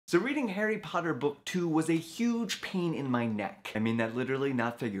So reading Harry Potter book 2 was a huge pain in my neck. I mean that literally,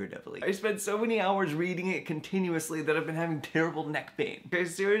 not figuratively. I spent so many hours reading it continuously that I've been having terrible neck pain. I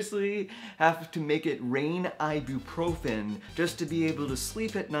seriously have to make it rain ibuprofen just to be able to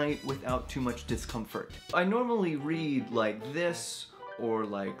sleep at night without too much discomfort. I normally read like this, or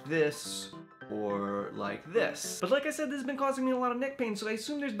like this, or like this. But like I said, this has been causing me a lot of neck pain, so I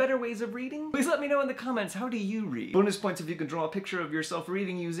assume there's better ways of reading? Please let me know in the comments, how do you read? Bonus points if you can draw a picture of yourself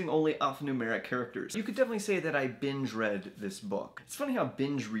reading using only alphanumeric characters. You could definitely say that I binge read this book. It's funny how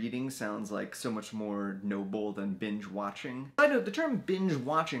binge reading sounds like so much more noble than binge watching. I know the term binge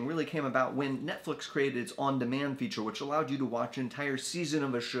watching really came about when Netflix created its on-demand feature, which allowed you to watch an entire season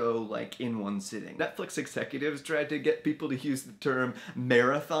of a show like in one sitting. Netflix executives tried to get people to use the term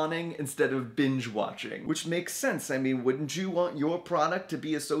marathoning instead of binge watching, which makes sense. I mean, wouldn't you want your product to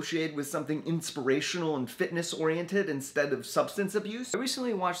be associated with something inspirational and fitness oriented instead of substance abuse? I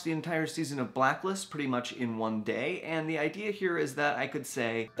recently watched the entire season of Blacklist pretty much in one day, and the idea here is that I could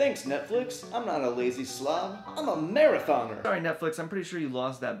say, "Thanks Netflix, I'm not a lazy slob, I'm a marathoner." Sorry Netflix, I'm pretty sure you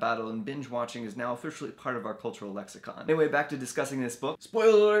lost that battle and binge watching is now officially part of our cultural lexicon. Anyway, back to discussing this book.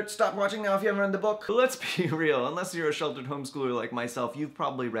 Spoiler alert, stop watching now if you haven't read the book. But let's be real, unless you're a sheltered homeschooler like myself, you've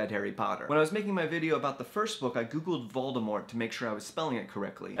probably read Harry Potter. When I was making my video about the first book, I googled Voldemort to make sure I was spelling it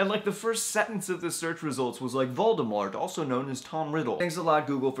correctly. And like the first sentence of the search results was like, Voldemort, also known as Tom Riddle. Thanks a lot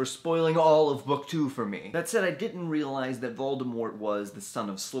Google for spoiling all of book 2 for me. That said, I didn't realize that Voldemort was the son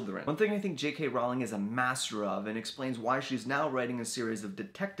of Slytherin. One thing I think J.K. Rowling is a master of and explains why she's now writing a series of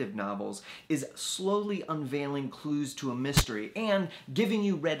detective novels is slowly unveiling clues to a mystery and giving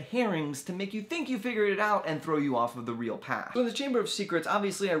you red herrings to make you think you figured it out and throw you off of the real path. So in the Chamber of Secrets,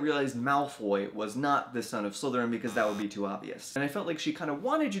 obviously I realized Malfoy was not the son of Slytherin because that would be too obvious. And I felt like she kind of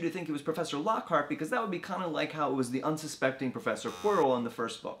wanted you to think it was Professor Lockhart because that would be kind of like how it was the unsuspecting Professor Quirrell in the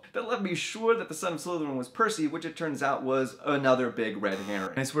first book. That left me sure that the son of Slytherin was Percy, which it turns out was another big red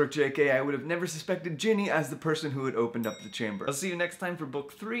herring. Nice work, JK. I would have never suspected Ginny as the person who had opened up the chamber. I'll see you next time for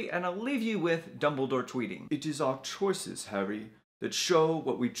book 3, and I'll leave you with Dumbledore tweeting, "It is our choices, Harry, that show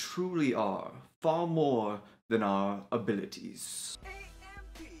what we truly are, far more than our abilities."